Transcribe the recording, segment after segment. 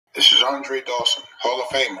Andre Dawson, Hall of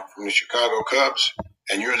Famer from the Chicago Cubs,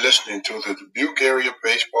 and you're listening to the Dubuque Area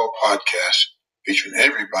Baseball Podcast featuring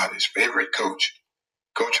everybody's favorite coach,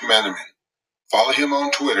 Coach Manaman. Follow him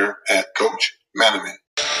on Twitter at Coach Manaman.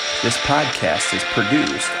 This podcast is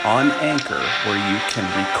produced on Anchor, where you can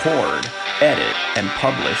record, edit, and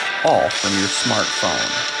publish all from your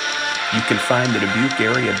smartphone. You can find the Dubuque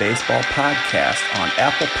Area Baseball Podcast on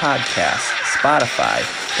Apple Podcasts, Spotify,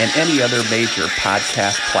 and any other major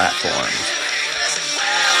podcast platforms.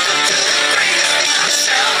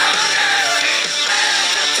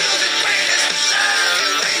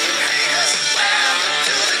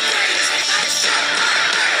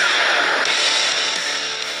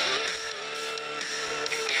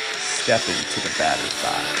 Stepping to the batter's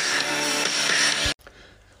box.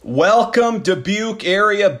 Welcome, Dubuque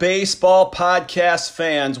Area Baseball Podcast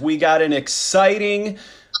fans. We got an exciting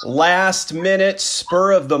last-minute,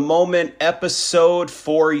 spur-of-the-moment episode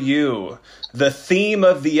for you. The theme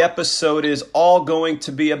of the episode is all going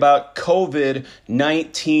to be about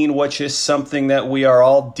COVID-19, which is something that we are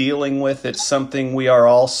all dealing with. It's something we are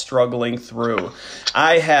all struggling through.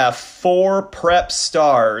 I have 4 prep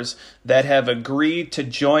stars that have agreed to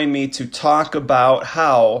join me to talk about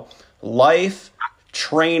how life,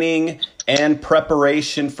 training, and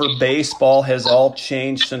preparation for baseball has all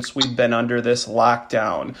changed since we've been under this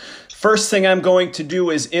lockdown. First thing I'm going to do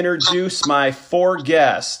is introduce my 4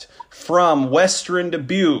 guests from Western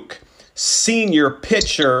Dubuque, senior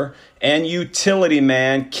pitcher and utility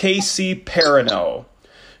man Casey Perrineau.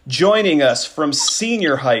 Joining us from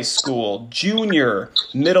senior high school, junior,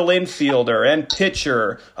 middle infielder, and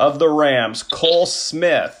pitcher of the Rams, Cole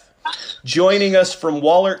Smith. Joining us from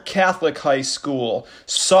Wahlert Catholic High School,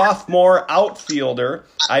 sophomore outfielder,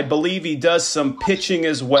 I believe he does some pitching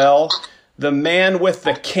as well, the man with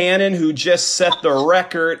the cannon who just set the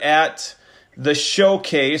record at the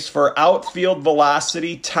showcase for outfield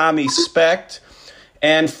velocity, Tommy Specht,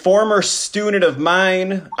 and former student of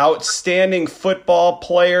mine, outstanding football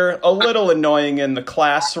player, a little annoying in the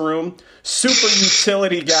classroom, super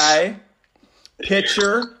utility guy,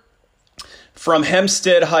 pitcher, from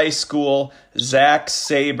Hempstead High School, Zach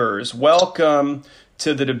Sabers. Welcome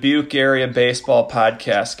to the Dubuque Area Baseball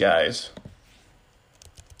Podcast, guys.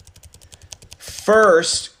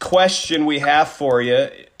 First question we have for you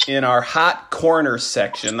in our Hot Corner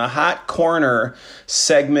section. The Hot Corner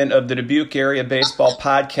segment of the Dubuque Area Baseball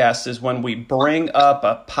Podcast is when we bring up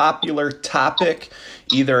a popular topic,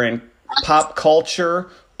 either in pop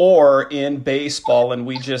culture or in baseball, and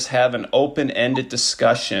we just have an open-ended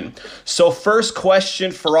discussion. So first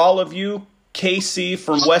question for all of you, Casey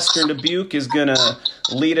from Western Dubuque is going to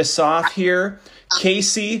lead us off here.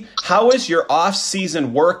 Casey, how has your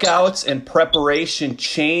off-season workouts and preparation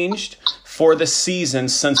changed for the season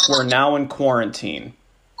since we're now in quarantine?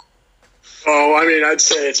 Oh, I mean, I'd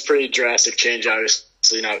say it's pretty drastic change,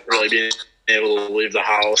 obviously, not really being able to leave the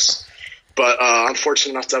house. But I'm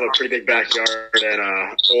fortunate enough to have a pretty big backyard and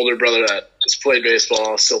an older brother that has played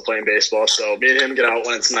baseball, still playing baseball. So me and him get out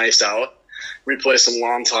when it's nice out. We play some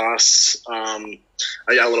lawn toss. I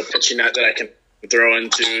got a little pitching net that I can throw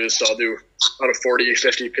into. So I'll do about a 40,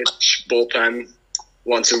 50 pitch bullpen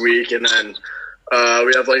once a week. And then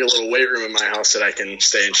we have like a little weight room in my house that I can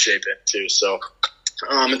stay in shape in too. So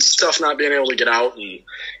it's tough not being able to get out and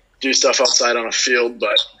do stuff outside on a field,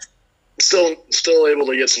 but Still able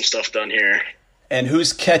to get some stuff done here. And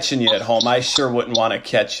who's catching you at home? I sure wouldn't want to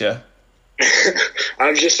catch you.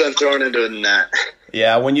 I've just been thrown into a net.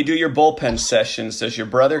 Yeah, when you do your bullpen sessions, does your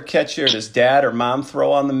brother catch you, or does dad or mom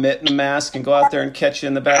throw on the mitt and the mask and go out there and catch you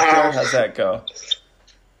in the backyard? How's that go?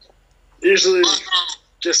 Usually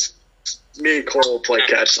just me and Cole will play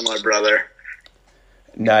catch to my brother.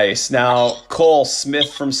 Nice. Now, Cole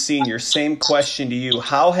Smith from Senior, same question to you.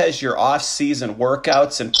 How has your off-season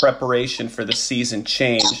workouts and preparation for the season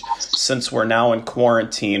changed since we're now in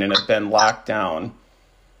quarantine and have been locked down?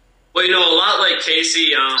 Well, a lot like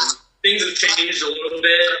Casey, things have changed a little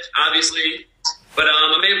bit, obviously, but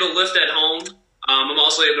I'm able to lift at home. I'm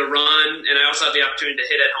also able to run, and I also have the opportunity to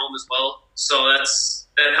hit at home as well. So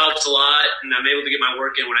that helps a lot, and I'm able to get my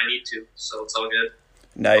work in when I need to, so it's all good.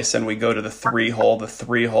 Nice, and we go to the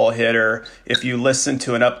three-hole hitter. If you listen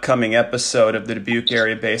to an upcoming episode of the Dubuque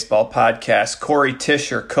Area Baseball Podcast, Corey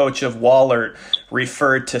Tischer, coach of Wahlert,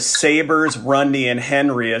 referred to Sabers, Rundy, and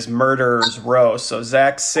Henry as murderers row. So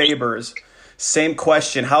Zach Sabers, same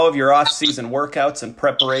question. How have your off-season workouts and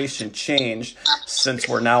preparation changed since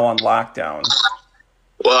we're now on lockdown?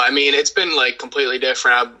 Well, I mean, it's been like completely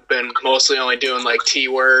different. I've been mostly only doing like tee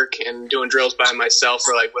work and doing drills by myself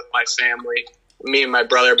or like with my family. me and my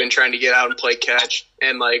brother have been trying to get out and play catch.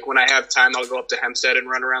 And, like, when I have time, I'll go up to Hempstead and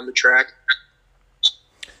run around the track.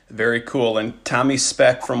 Very cool. And Tommy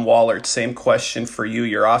Speck from Wahlert, same question for you.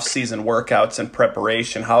 Your off-season workouts and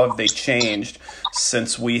preparation, how have they changed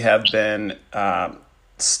since we have been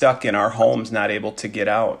stuck in our homes, not able to get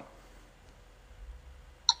out?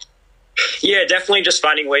 Yeah, definitely just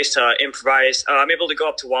finding ways to improvise. I'm able to go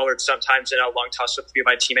up to Wahlert sometimes and I'll long toss with a few of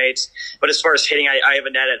my teammates. But as far as hitting, I have a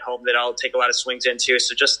net at home that I'll take a lot of swings into.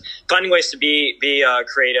 So just finding ways to be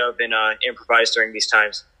creative and improvise during these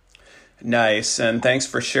times. Nice. And thanks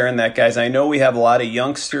for sharing that, guys. I know we have a lot of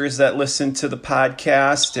youngsters that listen to the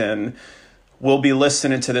podcast, and we'll be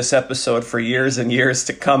listening to this episode for years and years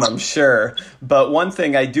to come, I'm sure. But one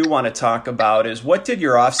thing I do want to talk about is, what did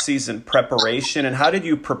your off-season preparation and how did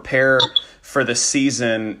you prepare for the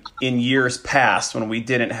season in years past when we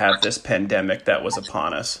didn't have this pandemic that was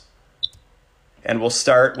upon us? And we'll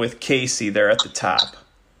start with Casey there at the top.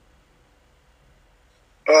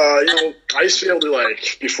 I used to be able to,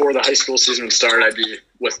 like, before the high school season started, I'd be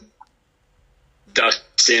with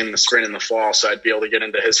Dusty in the spring and the fall, so I'd be able to get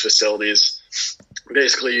into his facilities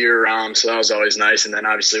basically year-round, so that was always nice. And then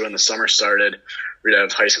obviously when the summer started, we'd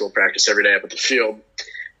have high school practice every day up at the field.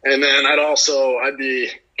 And then I'd be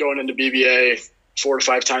going into BBA 4 to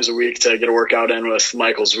 5 times a week to get a workout in with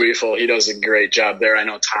Michael Zwiefel. He does a great job there. I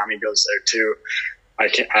know Tommy goes there too. I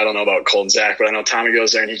don't know about Cole and Zach, but I know Tommy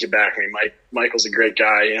goes there and he can back me. Michael's a great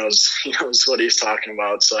guy. He knows what he's talking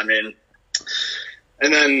about. So, and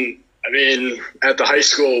then at the high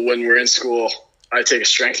school, when we're in school, I take a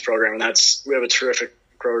strength program, and we have a terrific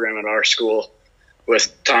program at our school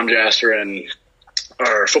with Tom Jasper and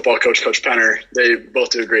our football coach, Coach Penner. They both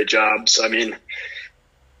do a great job. So, other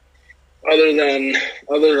than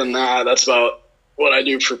that, that's about what I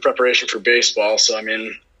do for preparation for baseball. So,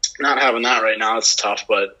 not having that right now, it's tough,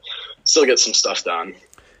 but still get some stuff done.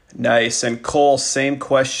 Nice. And Cole, same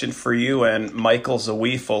question for you and Michael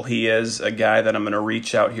Zwiefel. He is a guy that I'm going to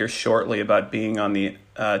reach out here shortly about being on the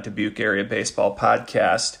Dubuque Area Baseball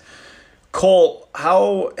Podcast. Cole,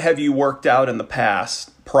 how have you worked out in the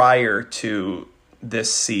past prior to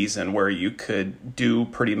this season where you could do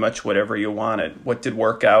pretty much whatever you wanted? What did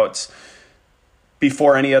workouts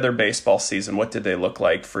before any other baseball season, what did they look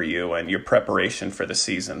like for you and your preparation for the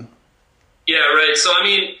season? Yeah, right. So,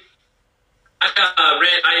 I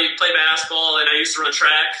play basketball and I used to run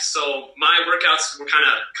track, so my workouts were kind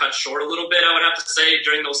of cut short a little bit, I would have to say,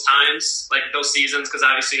 during those times, like those seasons, because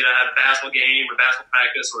obviously I have a basketball game or basketball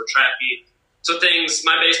practice or a track meet. So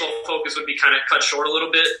my baseball focus would be kind of cut short a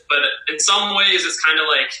little bit, but in some ways it's kind of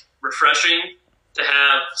like refreshing to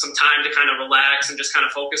have some time to kind of relax and just kind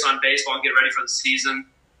of focus on baseball and get ready for the season.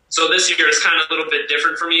 So this year is kind of a little bit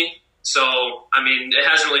different for me. So, it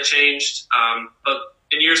hasn't really changed, but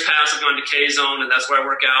in years past, I've gone to K-Zone, and that's where I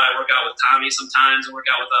work out. I work out with Tommy sometimes. I work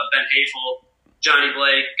out with Ben Hafel, Johnny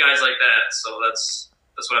Blake, guys like that. So that's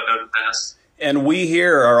what I've done in the past. And we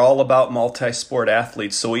here are all about multi-sport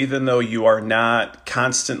athletes. So even though you are not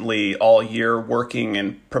constantly all year working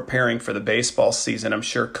and preparing for the baseball season, I'm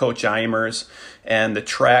sure Coach Eimers and the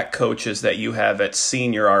track coaches that you have at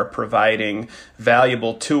senior are providing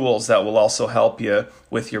valuable tools that will also help you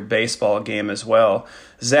with your baseball game as well.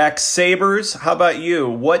 Zach Sabers, how about you?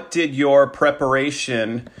 What did your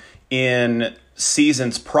preparation in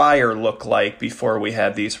seasons prior look like before we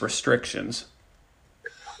had these restrictions?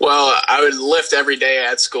 Well, I would lift every day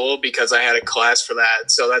at school because I had a class for that.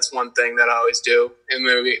 So that's one thing that I always do. And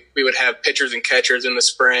then we would have pitchers and catchers in the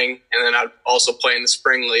spring, and then I'd also play in the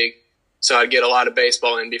spring league. So I'd get a lot of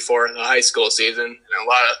baseball in before the high school season and a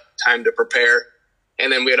lot of time to prepare.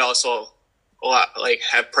 And then we'd also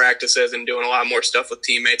have practices and doing a lot more stuff with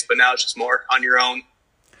teammates, but now it's just more on your own.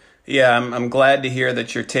 Yeah, I'm glad to hear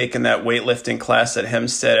that you're taking that weightlifting class at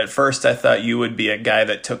Hempstead. At first, I thought you would be a guy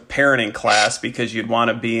that took parenting class because you'd want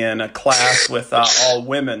to be in a class with all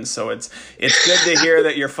women. So it's good to hear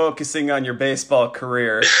that you're focusing on your baseball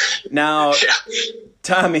career. Now,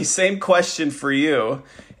 Tommy, same question for you.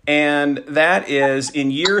 And that is,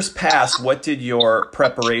 in years past, what did your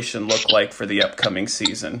preparation look like for the upcoming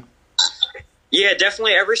season? Yeah,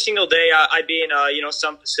 definitely. Every single day, I'd be in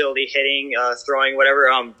some facility, hitting, throwing, whatever.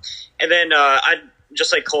 And then I'd,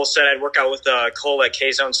 just like Cole said, I'd work out with Cole at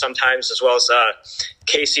K-Zone sometimes, as well as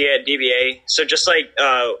Casey at DBA. So just like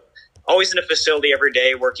always in a facility every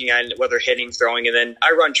day, working on whether hitting, throwing, and then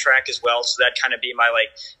I run track as well. So that'd kind of be my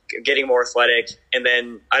getting more athletic. And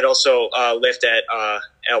then I'd also lift at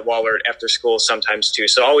Wahlert after school sometimes too.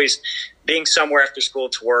 So always being somewhere after school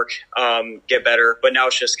to work, get better. But now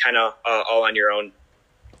it's just kind of all on your own.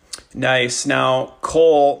 Nice. Now,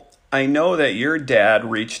 Cole, I know that your dad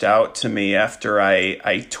reached out to me after I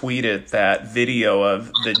tweeted that video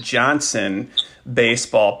of the Johnson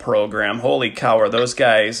baseball program. Holy cow, are those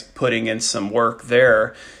guys putting in some work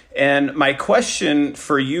there? And my question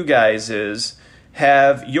for you guys is,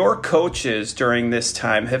 have your coaches during this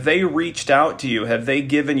time, have they reached out to you? Have they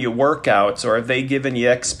given you workouts, or have they given you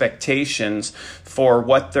expectations for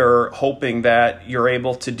what they're hoping that you're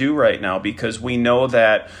able to do right now? Because we know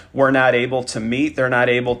that we're not able to meet. They're not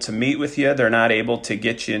able to meet with you. They're not able to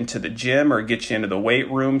get you into the gym or get you into the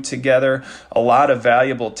weight room together. A lot of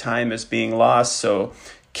valuable time is being lost. So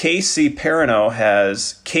Casey Perino,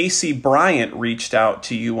 has Casey Bryant reached out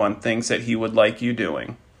to you on things that he would like you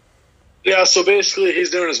doing? Yeah, so basically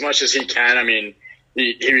he's doing as much as he can. I mean,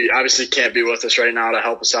 he obviously can't be with us right now to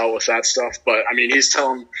help us out with that stuff. But, I mean, he's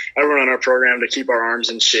telling everyone on our program to keep our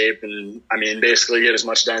arms in shape and, I mean, basically get as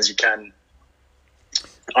much done as you can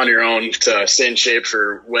on your own to stay in shape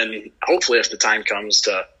for when, hopefully, if the time comes,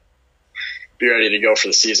 to be ready to go for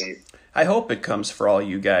the season. I hope it comes for all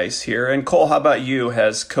you guys here. And Cole, how about you?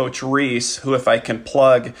 Has Coach Reese, who, if I can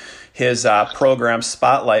plug, his program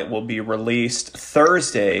Spotlight will be released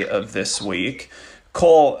Thursday of this week.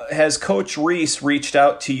 Cole, has Coach Reese reached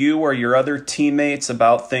out to you or your other teammates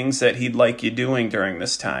about things that he'd like you doing during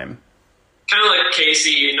this time? Kind of like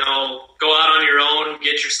Casey, go out on your own,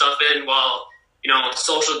 get your stuff in while,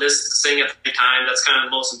 social distancing at the time. That's kind of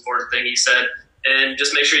the most important thing he said. And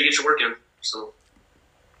just make sure you get your work in. So,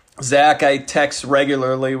 Zach, I text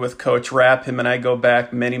regularly with Coach Rapp. Him and I go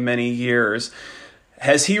back many, many years.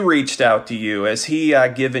 Has he reached out to you? Has he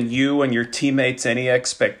given you and your teammates any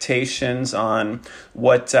expectations on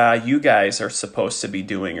what you guys are supposed to be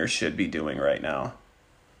doing or should be doing right now?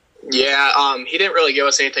 Yeah, he didn't really give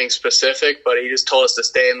us anything specific, but he just told us to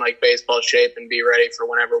stay in baseball shape and be ready for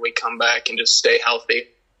whenever we come back and just stay healthy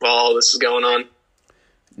while all this is going on.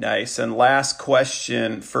 Nice. And last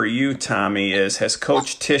question for you, Tommy, is has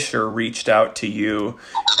Coach Tischer reached out to you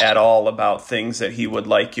at all about things that he would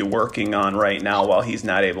like you working on right now while he's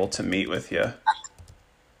not able to meet with you?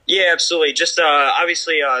 Yeah, absolutely. Just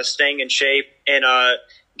obviously staying in shape and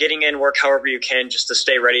getting in work however you can just to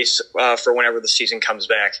stay ready for whenever the season comes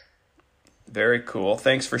back. Very cool.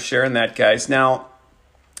 Thanks for sharing that, guys. Now,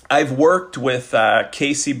 I've worked with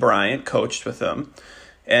Casey Bryant, coached with him.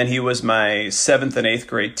 And he was my 7th and 8th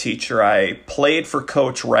grade teacher. I played for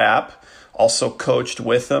Coach Rapp, also coached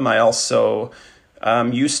with him. I also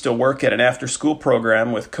used to work at an after-school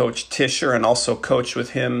program with Coach Tischer and also coached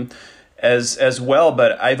with him as well.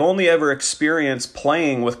 But I've only ever experienced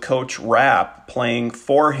playing with Coach Rapp, playing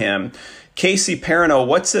for him. Casey Perino,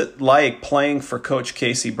 what's it like playing for Coach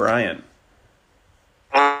Casey Bryant?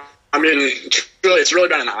 It's really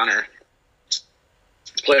been an honor.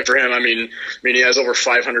 Play for him. I mean, he has over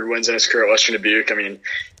 500 wins in his career at Western Dubuque. And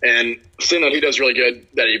the thing that he does really good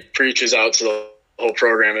that he preaches out to the whole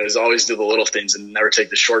program is always do the little things and never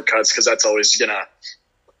take the shortcuts, because that's always going to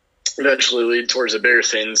eventually lead towards the bigger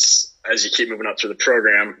things as you keep moving up through the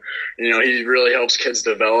program. And, he really helps kids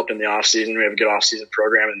develop in the off season. We have a good off season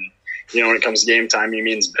program, and when it comes to game time, he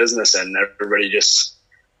means business, and everybody just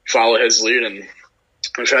follow his lead. And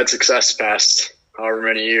we've had success past however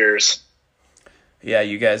many years. Yeah,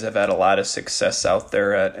 you guys have had a lot of success out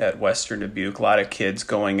there at Western Dubuque. A lot of kids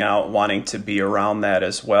going out wanting to be around that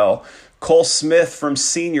as well. Cole Smith from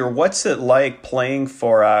Senior, what's it like playing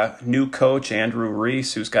for a new coach, Andrew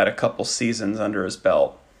Reese, who's got a couple seasons under his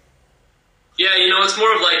belt? Yeah, it's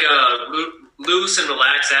more of like a loose and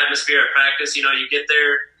relaxed atmosphere at practice. You get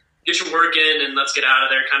there, get your work in, and let's get out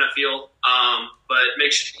of there kind of feel. But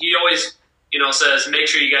he always, says, make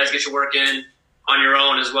sure you guys get your work in on your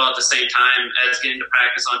own as well at the same time as getting to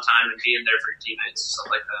practice on time and being there for your teammates and stuff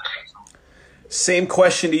like that. Same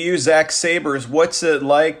question to you, Zach Sabers. What's it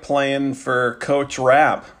like playing for Coach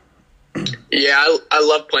Rapp? Yeah, I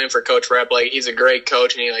love playing for Coach Rapp. He's a great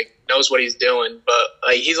coach, and he knows what he's doing.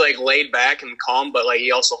 But he's laid back and calm, but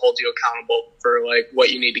he also holds you accountable for what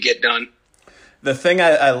you need to get done. The thing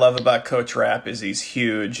I love about Coach Rapp is he's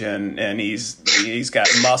huge and he's got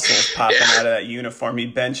muscles popping out of that uniform. He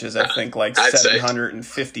benches, I think,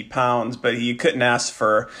 750 pounds, but you couldn't ask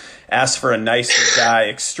for a nicer guy.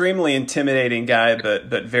 Extremely intimidating guy,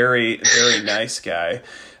 but very, very nice guy.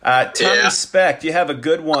 Tommy Speck, you have a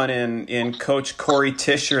good one in Coach Corey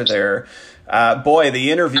Tischer there. The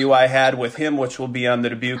interview I had with him, which will be on the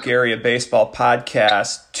Dubuque Area Baseball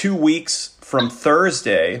Podcast 2 weeks from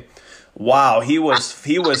Thursday. Wow, he was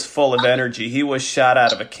full of energy. He was shot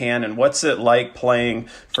out of a cannon. What's it like playing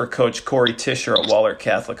for Coach Corey Tischer at Wahlert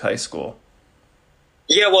Catholic High School?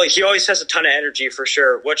 Yeah, well, he always has a ton of energy for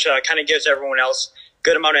sure, which kind of gives everyone else a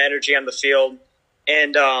good amount of energy on the field.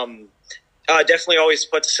 and definitely always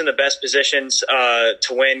puts us in the best positions to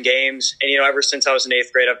win games. And, ever since I was in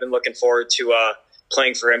 8th grade, I've been looking forward to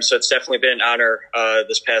playing for him. So it's definitely been an honor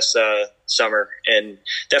this past summer, and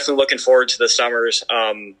definitely looking forward to the summers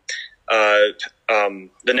the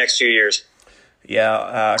next few years.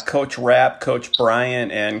 Yeah, Coach Rapp, Coach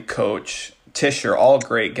Bryant, and Coach Tischer, all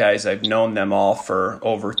great guys. I've known them all for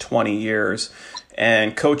over 20 years.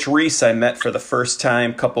 And Coach Reese I met for the first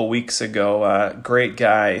time a couple weeks ago. Great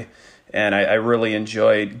guy, and I really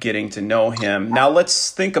enjoyed getting to know him. Now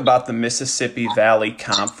let's think about the Mississippi Valley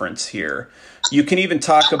Conference here. You can even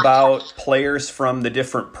talk about players from the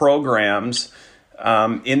different programs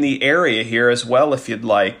in the area here as well if you'd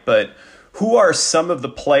like. But who are some of the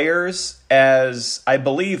players, as I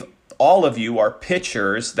believe all of you are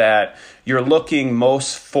pitchers, that you're looking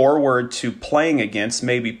most forward to playing against,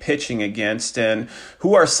 maybe pitching against? And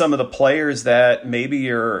who are some of the players that maybe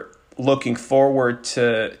you're looking forward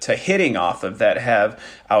to hitting off of, that have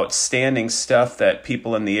outstanding stuff that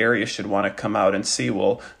people in the area should want to come out and see?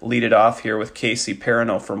 We'll lead it off here with Casey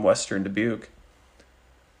Perino from Western Dubuque.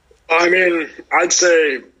 I mean, I'd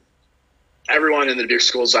say everyone in the Dubuque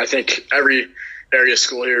schools, I think every area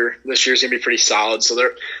school here this year is going to be pretty solid. So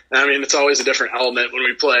it's always a different element when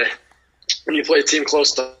you play a team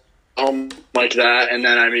close to home like that. And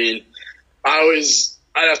then,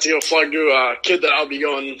 I'd have to go plug to a kid that I'll be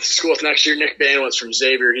going to school with next year, Nick Banowitz from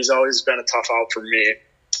Xavier. He's always been a tough out for me.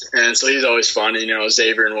 And so he's always fun.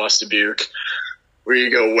 Xavier and West Dubuque, we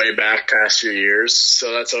go way back past few years.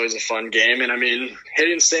 So that's always a fun game. And,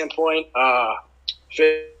 hitting standpoint,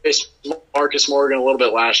 faced Marcus Morgan a little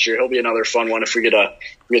bit last year. He'll be another fun one if we get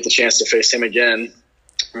the chance to face him again.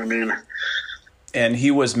 And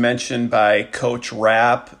he was mentioned by Coach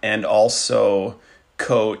Rapp and also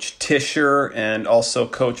Coach Tischer and also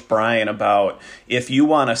Coach Bryan about, if you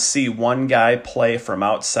want to see one guy play from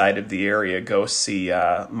outside of the area, go see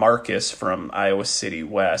Marcus from Iowa City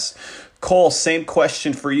West. Cole, same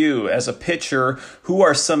question for you. As a pitcher, who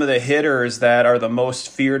are some of the hitters that are the most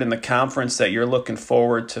feared in the conference that you're looking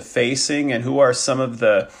forward to facing, and who are some of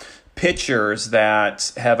the pitchers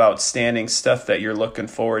that have outstanding stuff that you're looking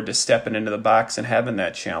forward to stepping into the box and having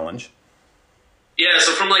that challenge? Yeah,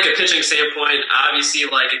 so from a pitching standpoint, obviously a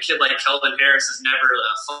kid like Kelvin Harris is never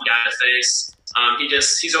a fun guy to face.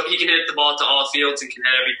 He can hit the ball to all fields and can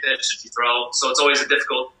hit every pitch if you throw. So it's always a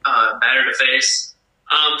difficult batter to face.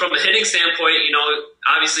 From a hitting standpoint,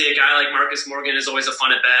 obviously a guy like Marcus Morgan is always a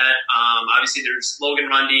fun at bat. Obviously there's Logan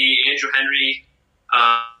Rundy, Andrew Henry,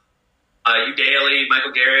 Hugh Daly,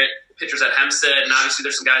 Michael Garrett, pitchers at Hempstead, and obviously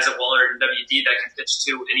there's some guys at Wahlert and WD that can pitch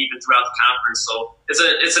too, and even throughout the conference. So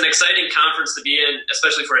it's an exciting conference to be in,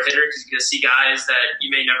 especially for a hitter, because you get to see guys that you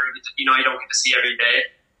may never get to, you don't get to see every day.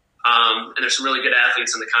 And there's some really good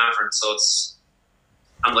athletes in the conference, so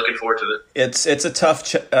I'm looking forward to it. It's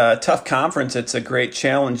a tough conference. It's a great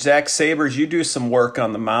challenge. Zach Sabers, you do some work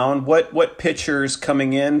on the mound. What pitchers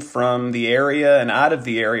coming in from the area and out of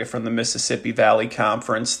the area from the Mississippi Valley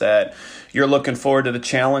Conference that you're looking forward to the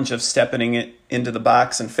challenge of stepping into the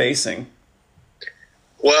box and facing?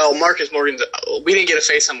 Well, Marcus Morgan, we didn't get to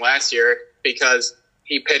face him last year because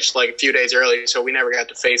he pitched a few days early, so we never got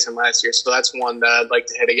to face him last year. So that's one that I'd like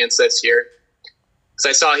to hit against this year. So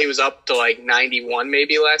I saw he was up to 91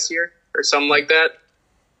 maybe last year or something like that.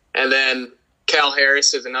 And then Cal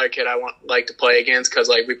Harris is another kid I like to play against because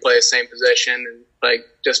we play the same position, and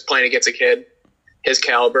just playing against a kid his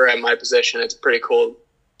caliber at my position, it's pretty cool to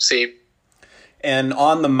see. And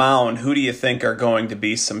on the mound, who do you think are going to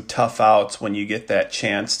be some tough outs when you get that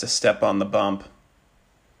chance to step on the bump?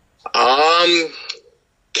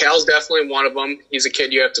 Cal's definitely one of them. He's a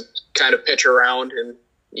kid you have to kind of pitch around, and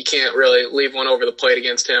you can't really leave one over the plate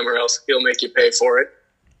against him or else he'll make you pay for it.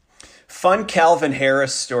 Fun Calvin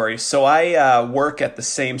Harris story. So I work at the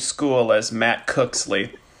same school as Matt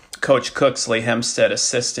Cooksley, Coach Cooksley, Hempstead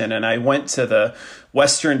assistant, and I went to the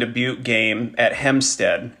Western Dubuque game at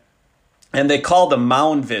Hempstead, and they called a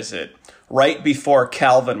mound visit right before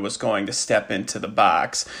Calvin was going to step into the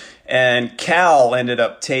box. And Cal ended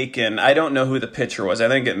up taking, I don't know who the pitcher was. I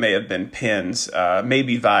think it may have been Pins,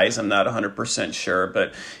 maybe Vise. I'm not 100% sure,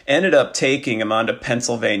 but ended up taking him onto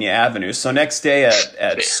Pennsylvania Avenue. So next day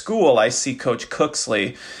at school, I see Coach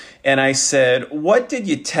Cooksley, and I said, what did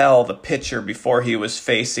you tell the pitcher before he was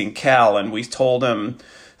facing Cal? And we told him,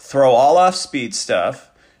 throw all off-speed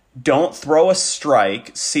stuff, don't throw a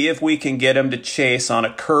strike, see if we can get him to chase on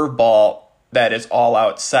a curveball that is all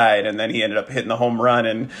outside, and then he ended up hitting the home run.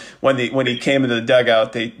 And when he came into the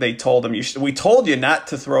dugout, they told him, we told you not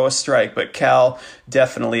to throw a strike, but Cal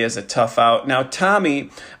definitely is a tough out. Now, Tommy,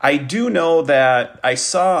 I do know that I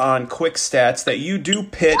saw on Quick Stats that you do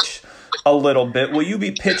pitch a little bit. Will you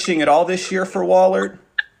be pitching at all this year for Wahlert?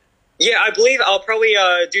 Yeah, I believe I'll probably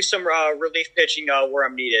do some relief pitching where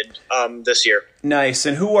I'm needed this year. Nice.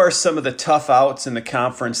 And who are some of the tough outs in the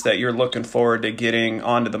conference that you're looking forward to getting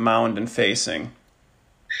onto the mound and facing?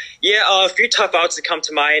 Yeah, a few tough outs that come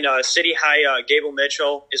to mind. City High, Gable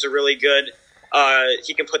Mitchell is a really good.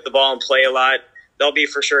 He can put the ball in play a lot. That'll be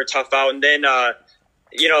for sure a tough out. And then,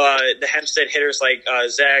 the Hempstead hitters like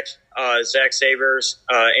Zach Sabers,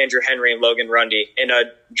 Andrew Henry, and Logan Rundy, and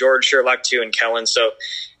George Sherlock too, and Kellen. So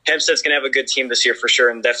Hempstead's going to have a good team this year for sure,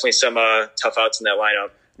 and definitely some tough outs in that lineup.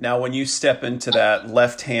 Now, when you step into that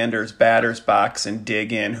left-hander's batter's box and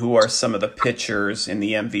dig in, who are some of the pitchers in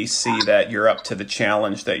the MVC that you're up to the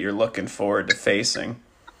challenge that you're looking forward to facing?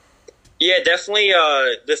 Yeah, definitely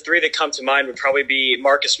the three that come to mind would probably be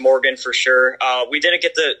Marcus Morgan for sure. We didn't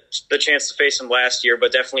get the chance to face him last year,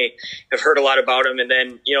 but definitely have heard a lot about him. And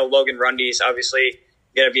then, Logan Rundy's obviously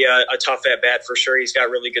going to be a tough at-bat for sure. He's got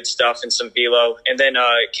really good stuff and some velo. And then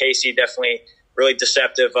Casey, definitely really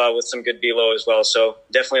deceptive with some good velo as well. So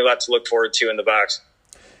definitely a lot to look forward to in the box.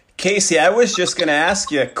 Casey, I was just going to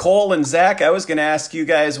ask you, Cole and Zach, I was going to ask you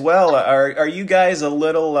guys, are you guys a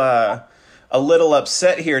little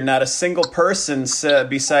upset here? Not a single person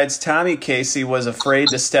besides Tommy Casey was afraid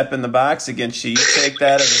to step in the box against you. You take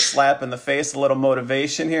that as a slap in the face, a little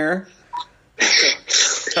motivation here?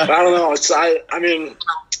 I don't know. I mean,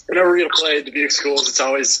 whenever we get to play Dubuque schools, it's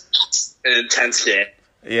always an intense game.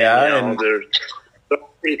 Yeah. They're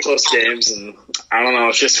pretty close games, and I don't know.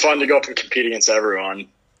 It's just fun to go up and compete against everyone.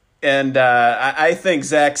 And I think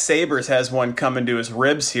Zach Sabers has one coming to his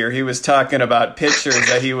ribs here. He was talking about pitchers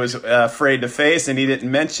that he was afraid to face, and he didn't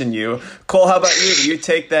mention you. Cole, how about you? Do you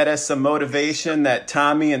take that as some motivation that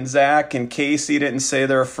Tommy and Zach and Casey didn't say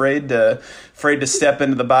they're afraid to step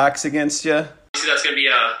into the box against you? That's going to be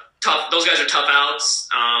tough. Those guys are tough outs,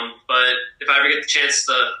 but if I ever get the chance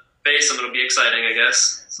to face them, it'll be exciting, I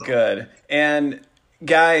guess. So. Good. And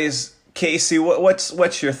guys, Casey,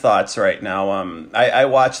 what's your thoughts right now? I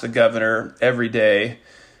watch the Governor every day.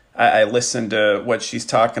 I listen to what she's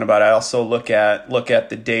talking about. I also look at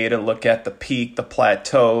the data, look at the peak, the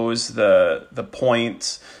plateaus, the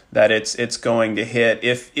points that it's going to hit.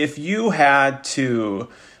 If you had to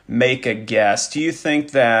make a guess, do you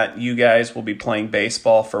think that you guys will be playing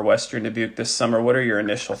baseball for Western Dubuque this summer? What are your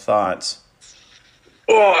initial thoughts?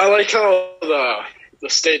 Well, I like how the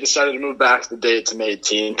state decided to move back the date to May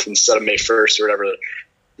 18th instead of May 1st or whatever,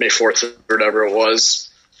 May 4th or whatever it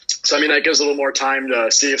was. So, I mean, that gives a little more time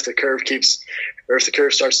to see if the curve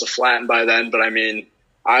starts to flatten by then. But, I mean,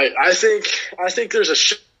 I think there's a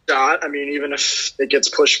shot. I mean, even if it gets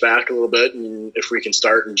pushed back a little bit and if we can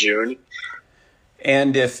start in June.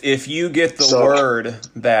 And if you get the word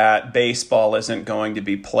that baseball isn't going to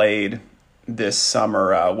be played this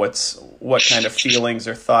summer, what kind of feelings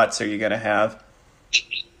or thoughts are you going to have?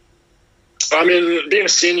 I mean, being a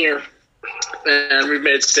senior, and we've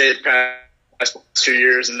made state past 2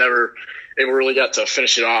 years and never really got to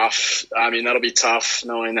finish it off. I mean, that'll be tough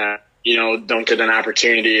knowing that, don't get an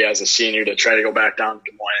opportunity as a senior to try to go back down to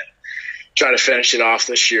Des Moines and try to finish it off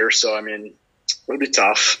this year. So, I mean, it'll be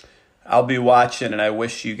tough. I'll be watching, and I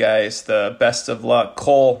wish you guys the best of luck.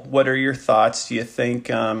 Cole, what are your thoughts? Do you think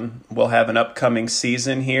we'll have an upcoming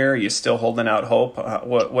season here? Are you still holding out hope?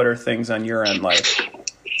 What are things on your end like?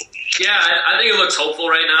 Yeah, I think it looks hopeful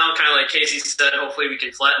right now. Kind of like Casey said, hopefully we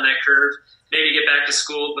can flatten that curve, maybe get back to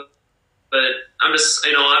school. But I'm just,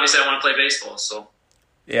 obviously I want to play baseball. So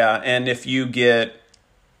yeah, and if you get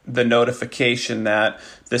the notification that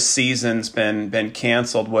the season's been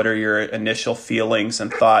canceled, what are your initial feelings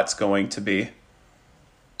and thoughts going to be?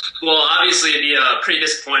 Well, obviously it'd be pretty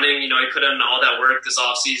disappointing. You put in all that work this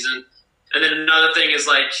off season. And then another thing is,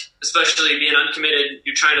 like, especially being uncommitted,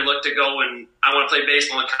 you're trying to look to go, and I want to play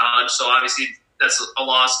baseball in college. So obviously that's a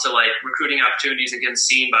loss to, like, recruiting opportunities and getting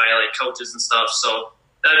seen by, like, coaches and stuff. So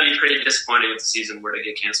that'd be pretty disappointing if the season were to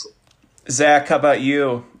get canceled. Zach, how about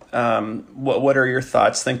you? What are your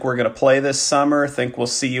thoughts? Think we're going to play this summer? Think we'll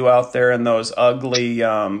see you out there in those ugly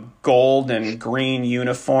gold and green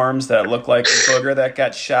uniforms that look like a booger that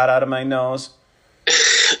got shot out of my nose?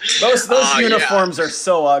 Those uniforms are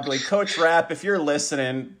so ugly. Coach Rapp, if you're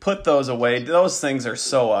listening, put those away. Those things are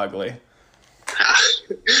so ugly.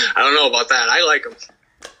 I don't know about that. I like them.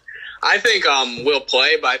 I think we'll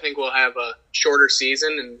play, but I think we'll have a shorter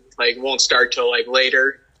season and won't start till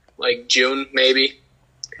later, June maybe.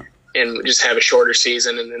 and just have a shorter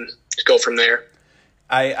season and then go from there.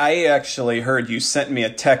 I actually heard you sent me a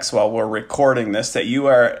text while we're recording this that you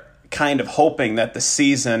are kind of hoping that the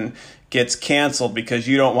season gets canceled because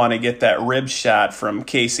you don't want to get that rib shot from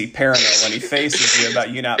Casey Perino when he faces you about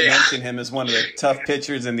you not mentioning him as one of the tough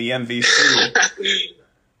pitchers in the MVC.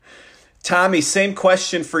 Tommy, same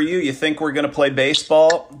question for you. You think we're going to play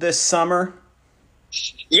baseball this summer?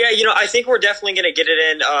 Yeah, I think we're definitely going to get it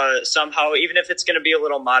in somehow. Even if it's going to be a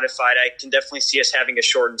little modified, I can definitely see us having a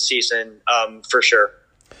shortened season for sure.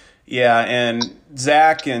 Yeah, and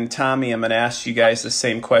Zach and Tommy, I'm going to ask you guys the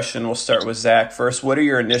same question. We'll start with Zach first. What are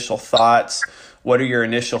your initial thoughts? What are your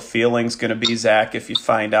initial feelings going to be, Zach, if you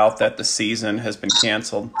find out that the season has been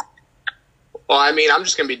canceled? Well, I mean, I'm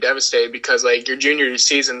just going to be devastated because, your junior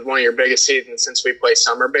season is one of your biggest seasons since we play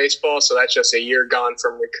summer baseball. So that's just a year gone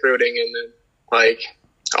from recruiting and then,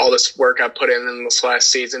 all this work I put in this last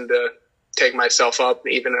season to take myself up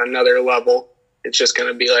even another level. It's just going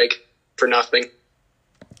to be, for nothing.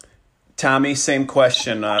 Tommy, same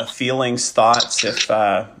question. Feelings, thoughts if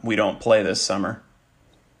we don't play this summer?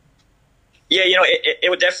 Yeah, it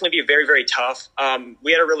would definitely be very, very tough. We're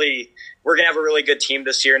going to have a really good team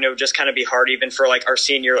this year, and it would just kind of be hard even for our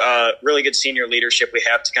senior, really good senior leadership we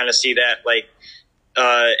have to kind of see that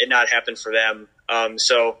it not happen for them.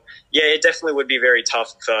 So yeah, it definitely would be very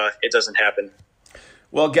tough if it doesn't happen.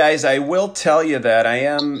 Well, guys, I will tell you that I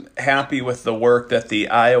am happy with the work that the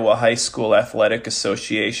Iowa High School Athletic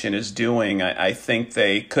Association is doing. I think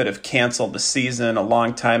they could have canceled the season a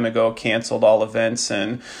long time ago, canceled all events,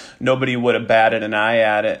 and nobody would have batted an eye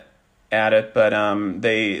at it. But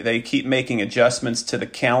they keep making adjustments to the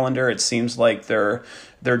calendar. It seems like they're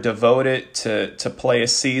devoted to play a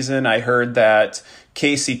season. I heard that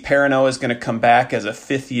Casey Perino is going to come back as a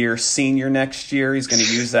fifth-year senior next year. He's going to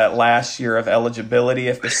use that last year of eligibility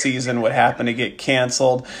if the season would happen to get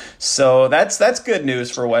canceled. So that's good news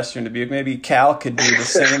for Western Dubuque. Maybe Cal could do the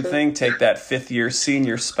same thing, take that fifth-year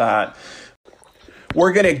senior spot.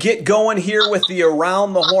 We're going to get going here with the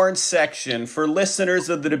Around the Horn section. For listeners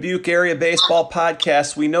of the Dubuque Area Baseball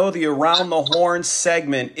Podcast, we know the Around the Horn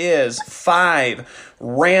segment is 5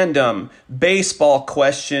 random baseball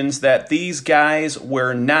questions that these guys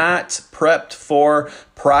were not prepped for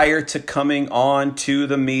prior to coming on to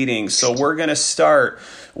the meeting. So we're going to start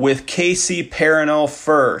with Casey Perino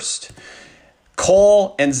first.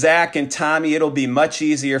 Cole and Zach and Tommy, it'll be much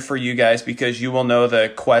easier for you guys because you will know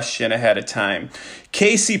the question ahead of time.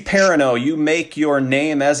 Casey Perino, you make your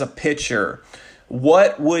name as a pitcher.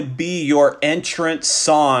 What would be your entrance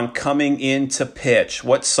song coming into pitch?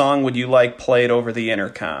 What song would you like played over the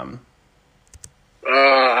intercom?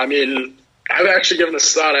 I've actually given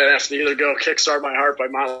this thought. I'd have to either go Kickstart My Heart by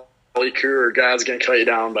Motley Crue or God's Gonna Cut You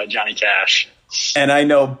Down by Johnny Cash. And I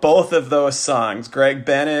know both of those songs. Greg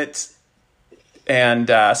Bennett and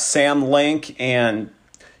Sam Link and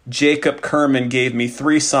Jacob Kerman gave me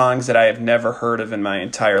 3 songs that I have never heard of in my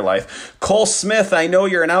entire life. Cole Smith, I know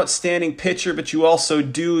you're an outstanding pitcher, but you also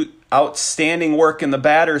do outstanding work in the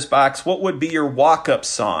batter's box. What would be your walk-up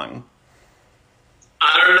song?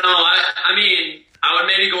 I don't know. I would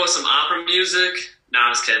maybe go with some opera music. No, I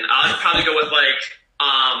was kidding. I'd probably go with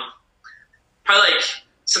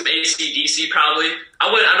some AC/DC probably.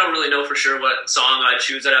 I don't really know for sure what song I'd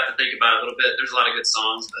choose. I'd have to think about it a little bit. There's a lot of good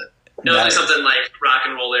songs, but Nice. Something like rock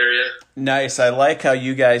and roll area. Nice. I like how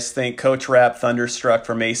you guys think Coach Rapp Thunderstruck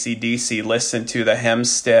from AC/DC listened to the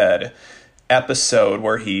Hempstead episode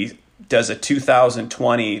where he does a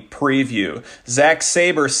 2020 preview. Zach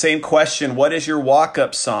Saber, same question. What is your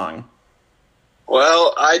walk-up song?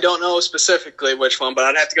 Well, I don't know specifically which one, but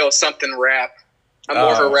I'd have to go with something rap. I'm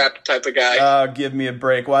more of a rap type of guy. Oh, give me a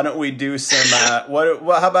break. Why don't we do some,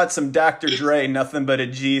 how about some Dr. Dre, Nothing But a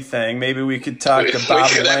G thing? Maybe we could talk to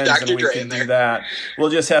Bob Lenz and we could do that.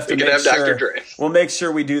 We'll just have to make sure. We'll make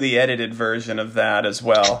sure we do the edited version of that as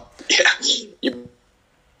well. Yeah, you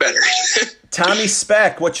better. Tommy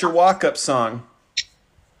Speck, what's your walk-up song?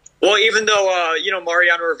 Well, even though,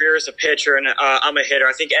 Mariano Rivera is a pitcher and I'm a hitter,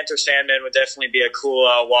 I think Enter Sandman would definitely be a cool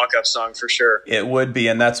walk-up song for sure. It would be,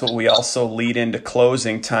 and that's what we also lead into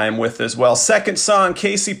closing time with as well. Second song,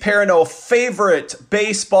 Casey Perino, favorite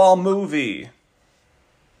baseball movie?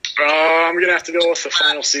 I'm going to have to go with The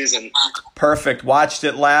Final Season. Perfect. Watched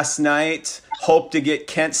it last night. Hope to get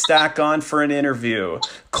Kent Stock on for an interview.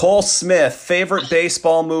 Cole Smith, favorite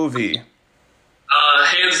baseball movie?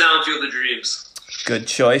 Hands down, Field of Dreams. Good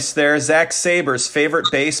choice there. Zach Sabers, favorite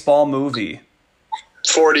baseball movie?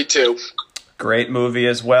 42. Great movie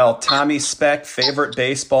as well. Tommy Speck, favorite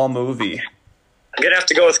baseball movie? I'm going to have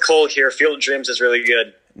to go with Cole here. Field of Dreams is really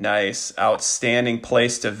good. Nice. Outstanding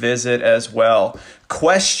place to visit as well.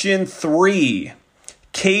 Question 3.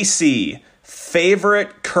 Casey,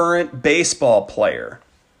 favorite current baseball player?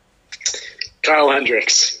 Kyle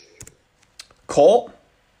Hendricks. Colt?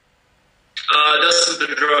 Dustin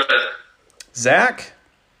Pedroia. Zach?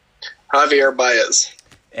 Javier Baez.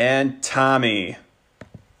 And Tommy.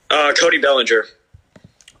 Cody Bellinger.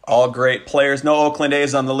 All great players. No Oakland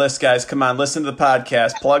A's on the list, guys. Come on, listen to the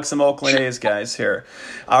podcast. Plug some Oakland A's guys here.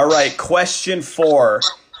 All right, question 4.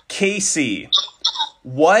 Casey,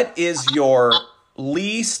 what is your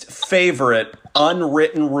least favorite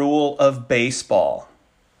unwritten rule of baseball?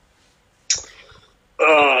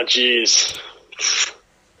 Oh, jeez.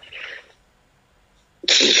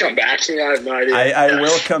 Can you come back to me? I have no idea. I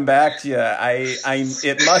will come back to you.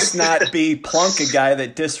 It must not be Plunk, a guy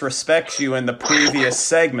that disrespects you in the previous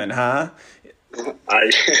segment, huh?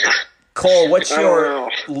 Cole, what's your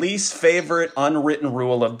least favorite unwritten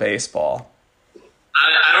rule of baseball?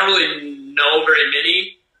 I don't really know very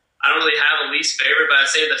many. I don't really have a least favorite, but I'd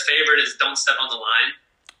say the favorite is don't step on the line.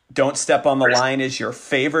 Don't step on the line is your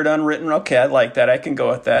favorite unwritten? Okay, I like that. I can go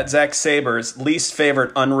with that. Zach Sabers, least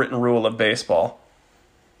favorite unwritten rule of baseball.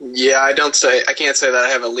 Yeah, I can't say that I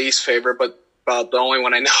have a least favorite, but about the only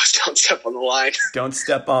one I know is don't step on the line. Don't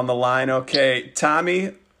step on the line. Okay.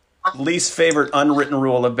 Tommy, least favorite unwritten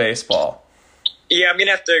rule of baseball. Yeah, I'm going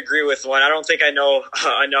to have to agree with one. I don't think I know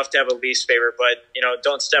enough to have a least favorite, but,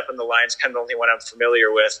 don't step on the line is kind of the only one I'm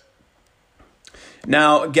familiar with.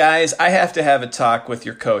 Now, guys, I have to have a talk with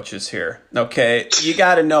your coaches here, okay? You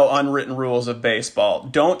got to know unwritten rules of baseball.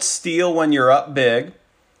 Don't steal when you're up big.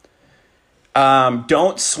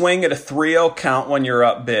 Don't swing at a 3-0 count when you're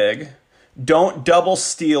up big. Don't double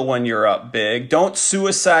steal when you're up big. Don't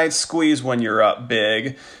suicide squeeze when you're up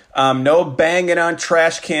big. No banging on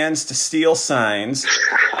trash cans to steal signs.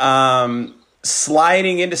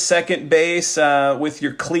 Sliding into second base with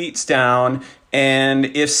your cleats down. And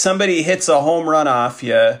if somebody hits a home run off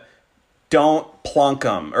you, don't plunk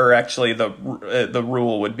them. Or actually, the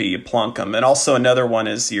rule would be you plunk them. And also another one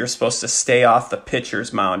is you're supposed to stay off the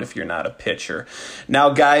pitcher's mound if you're not a pitcher. Now,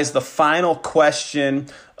 guys, the final question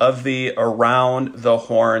of the Around the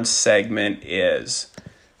Horn segment is,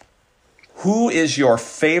 who is your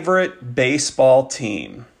favorite baseball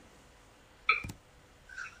team?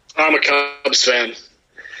 I'm a Cubs fan.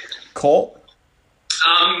 Colt?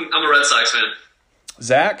 I'm a Red Sox fan.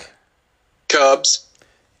 Zach? Cubs.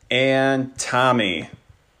 And Tommy?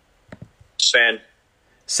 Fan.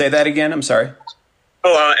 Say that again, I'm sorry.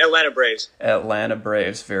 Atlanta Braves. Atlanta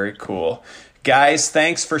Braves, very cool. Guys,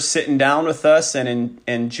 thanks for sitting down with us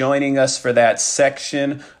and joining us for that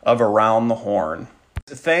section of Around the Horn.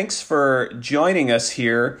 Thanks for joining us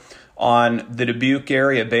here on the Dubuque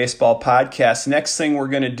Area Baseball Podcast. Next thing we're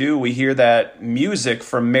going to do, we hear that music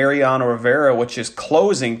from Mariano Rivera, which is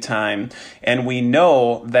closing time, and we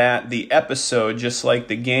know that the episode, just like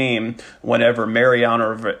the game, whenever Mariano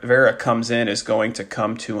Rivera comes in, is going to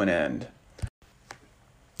come to an end.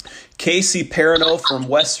 Casey Perrineau from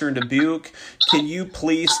Western Dubuque, can you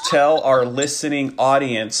please tell our listening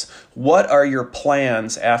audience, what are your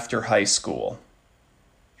plans after high school?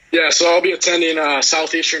 Yeah, so I'll be attending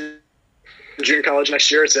Southeastern Junior College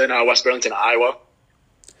next year. It's in West Burlington, Iowa.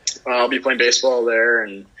 I'll be playing baseball there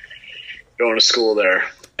and going to school there.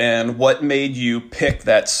 And what made you pick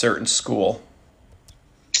that certain school?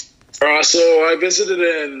 So I visited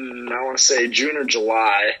in, I want to say, June or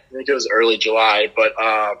July. I think it was early July. But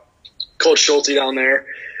Coach Schulte down there,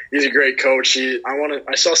 he's a great coach.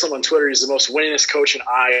 I saw someone on Twitter, he's the most winningest coach in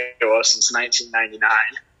Iowa since 1999.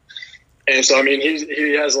 And so,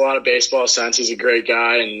 he has a lot of baseball sense. He's a great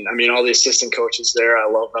guy. And, all the assistant coaches there, I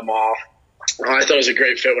love them all. I thought it was a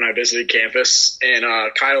great fit when I visited campus. And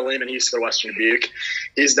Kyle Lehman, he used to go to Western Dubuque.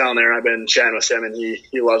 He's down there, and I've been chatting with him, and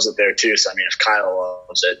he loves it there too. So, if Kyle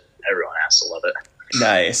loves it, everyone has to love it.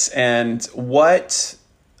 Nice. And what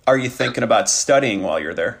are you thinking about studying while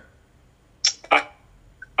you're there?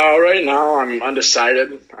 Right now, I'm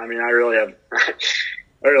undecided. I really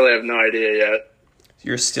have no idea yet.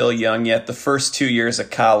 You're still young yet. The first 2 years of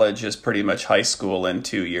college is pretty much high school in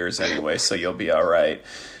 2 years anyway, so you'll be all right.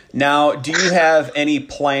 Now, do you have any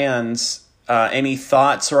plans, any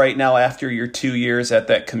thoughts right now after your 2 years at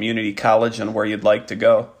that community college and where you'd like to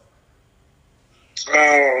go?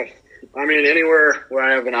 Anywhere where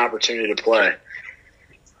I have an opportunity to play.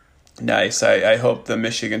 Nice. I hope the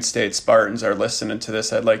Michigan State Spartans are listening to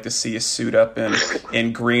this. I'd like to see you suit up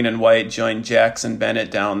in green and white, join Jackson Bennett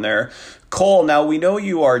down there. Cole, now we know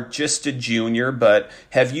you are just a junior, but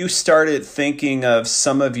have you started thinking of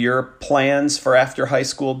some of your plans for after high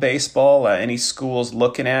school baseball? Any schools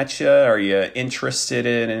looking at you? Are you interested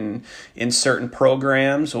in certain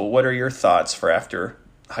programs? Well, what are your thoughts for after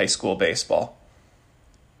high school baseball?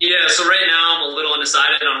 Yeah, so right now I'm a little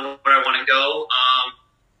undecided on where I want to go.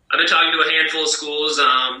 I've been talking to a handful of schools.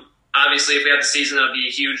 Obviously, if we have the season, that would be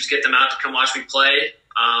huge to get them out to come watch me play.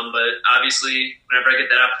 But obviously, whenever I get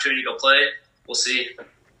that opportunity to go play, we'll see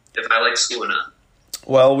if I like school or not.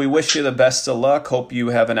 Well, we wish you the best of luck. Hope you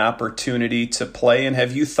have an opportunity to play. And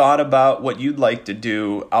have you thought about what you'd like to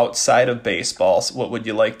do outside of baseball? What would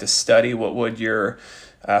you like to study? What would your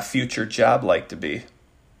future job like to be?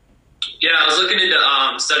 Yeah, I was looking into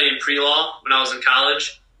studying pre-law when I was in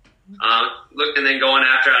college. And then going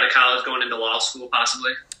after out of college, going into law school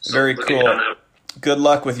possibly. So very cool. Good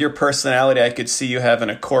luck with your personality. I could see you having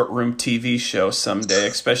a courtroom TV show someday,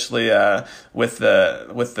 especially with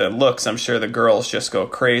the looks. I'm sure the girls just go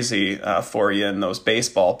crazy for you in those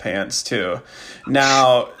baseball pants too.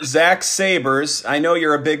 Now, Zach Sabers, I know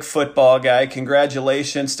you're a big football guy.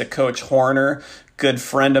 Congratulations to Coach Horner, good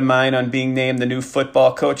friend of mine, on being named the new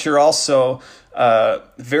football coach. You're also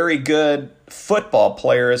very good football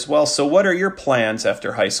player as well. So what are your plans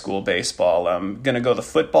after high school baseball? I'm going to go the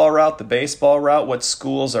football route, the baseball route. What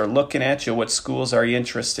schools are looking at you? What schools are you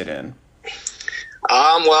interested in?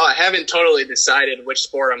 Well, I haven't totally decided which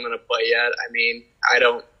sport I'm going to play yet. I mean, I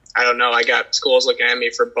don't know. I got schools looking at me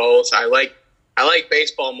for both. I like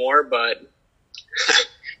baseball more, but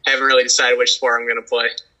haven't really decided which sport I'm going to play.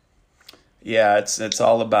 Yeah, it's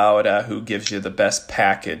all about who gives you the best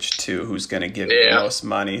package too, who's going to give you the most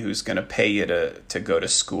money, who's going to pay you to go to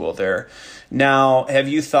school there. Now, have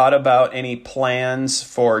you thought about any plans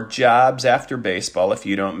for jobs after baseball if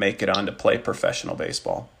you don't make it on to play professional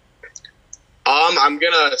baseball? I'm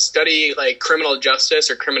going to study like criminal justice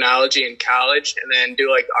or criminology in college and then do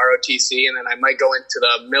like ROTC, and then I might go into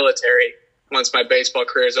the military once my baseball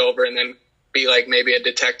career is over and then be like maybe a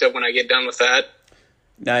detective when I get done with that.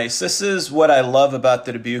 Nice. This is what I love about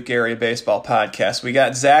the Dubuque Area Baseball Podcast. We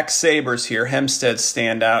got Zach Sabers here, Hempstead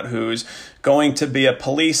standout, who's going to be a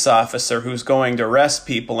police officer who's going to arrest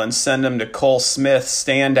people and send them to Cole Smith,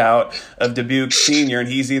 standout of Dubuque Senior, and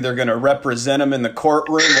he's either going to represent him in the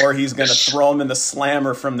courtroom or he's going to throw him in the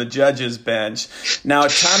slammer from the judge's bench. Now,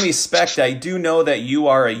 Tommy Specht, I do know that you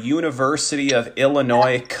are a University of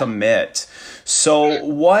Illinois commit. So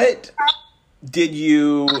what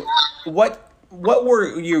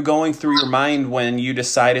were you going through your mind when you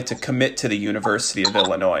decided to commit to the University of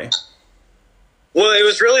Illinois? Well, it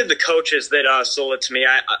was really the coaches that sold it to me.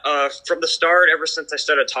 From the start, ever since I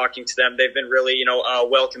started talking to them, they've been really,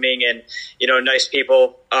 welcoming and, nice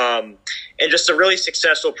people. And just a really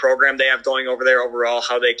successful program they have going over there overall,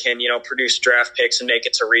 how they can, produce draft picks and make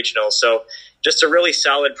it to regional. So just a really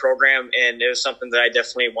solid program, and it was something that I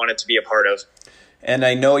definitely wanted to be a part of. And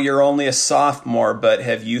I know you're only a sophomore, but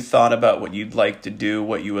have you thought about what you'd like to do,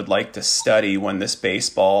 what you would like to study when this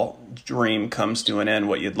baseball dream comes to an end,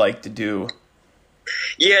 what you'd like to do?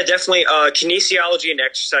 Yeah, definitely. Kinesiology and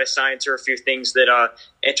exercise science are a few things that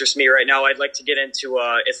interest me right now. I'd like to get into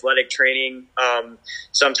athletic training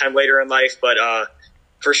sometime later in life, but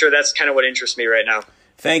for sure that's kind of what interests me right now.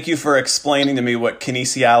 Thank you for explaining to me what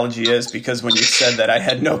kinesiology is, because when you said that, I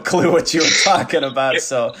had no clue what you were talking about.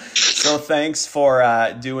 So thanks for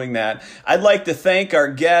doing that. I'd like to thank our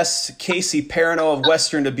guests, Casey Perrineau of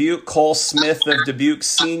Western Dubuque, Cole Smith of Dubuque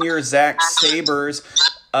Senior, Zach Sabers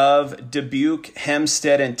of Dubuque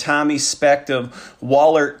Hempstead, and Tommy Specht of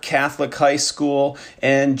Wahlert Catholic High School.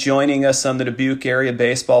 And joining us on the Dubuque Area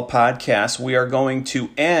Baseball Podcast, we are going to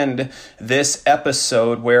end this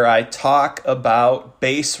episode where I talk about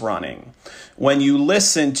base running. When you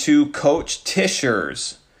listen to Coach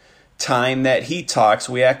Tischer's time that he talks,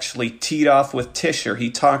 we actually teed off with Tischer. He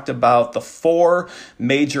talked about the 4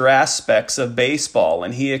 major aspects of baseball,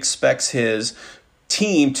 and he expects his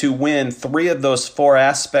team to win 3 of those 4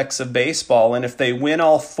 aspects of baseball, and if they win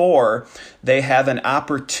all 4, they have an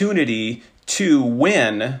opportunity to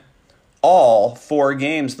win all 4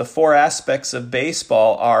 games. The 4 aspects of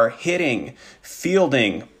baseball are hitting,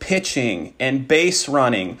 fielding, pitching, and base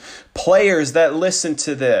running. Players that listen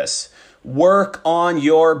to this, work on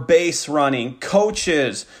your base running.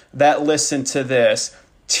 Coaches that listen to this,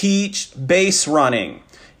 teach base running.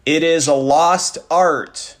 It is a lost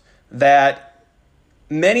art that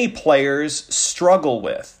many players struggle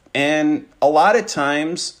with. And a lot of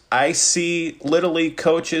times I see Little League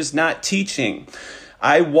coaches not teaching.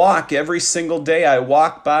 I walk every single day. I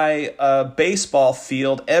walk by a baseball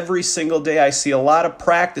field every single day. I see a lot of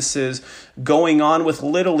practices going on with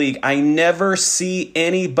Little League. I never see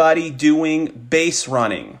anybody doing base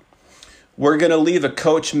running. We're going to leave a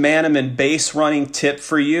Coach Manaman base running tip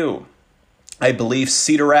for you. I believe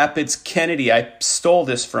Cedar Rapids Kennedy, I stole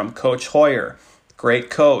this from Coach Hoyer. Great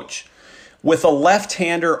coach. With a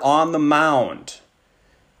left-hander on the mound,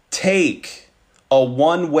 take a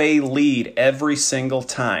one-way lead every single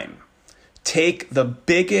time. Take the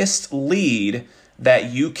biggest lead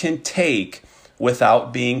that you can take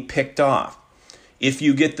without being picked off. If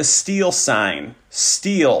you get the steal sign,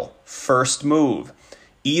 steal, first move.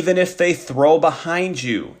 Even if they throw behind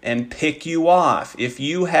you and pick you off, if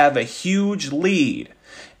you have a huge lead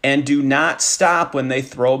and do not stop when they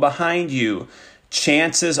throw behind you,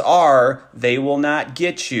 chances are they will not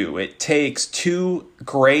get you. It takes 2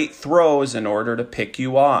 great throws in order to pick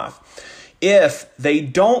you off. If they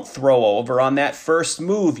don't throw over on that first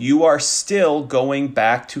move, you are still going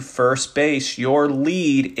back to first base. Your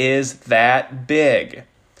lead is that big.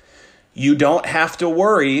 You don't have to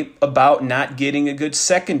worry about not getting a good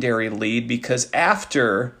secondary lead, because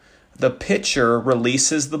after the pitcher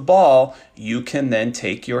releases the ball, you can then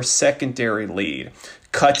take your secondary lead.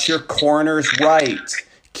 Cut your corners right.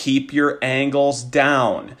 Keep your angles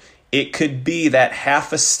down. It could be that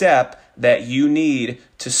half a step that you need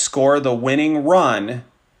to score the winning run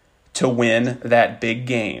to win that big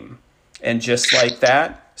game. And just like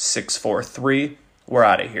that, 6-4-3, we're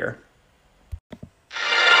out of here.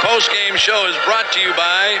 Post-game show is brought to you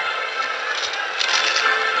by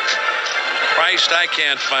Christ, I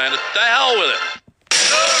can't find it. The hell with it.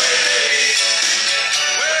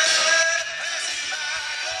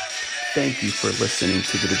 Thank you for listening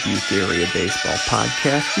to the Dubuque Area Baseball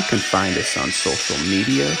Podcast. You can find us on social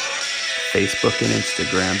media, Facebook and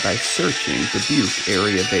Instagram, by searching Dubuque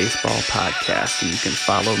Area Baseball Podcast. And you can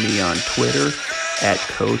follow me on Twitter at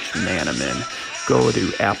Coach Manaman. Go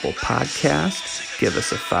to Apple Podcasts, give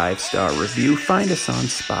us a 5-star review, find us on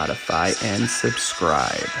Spotify, and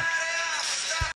subscribe.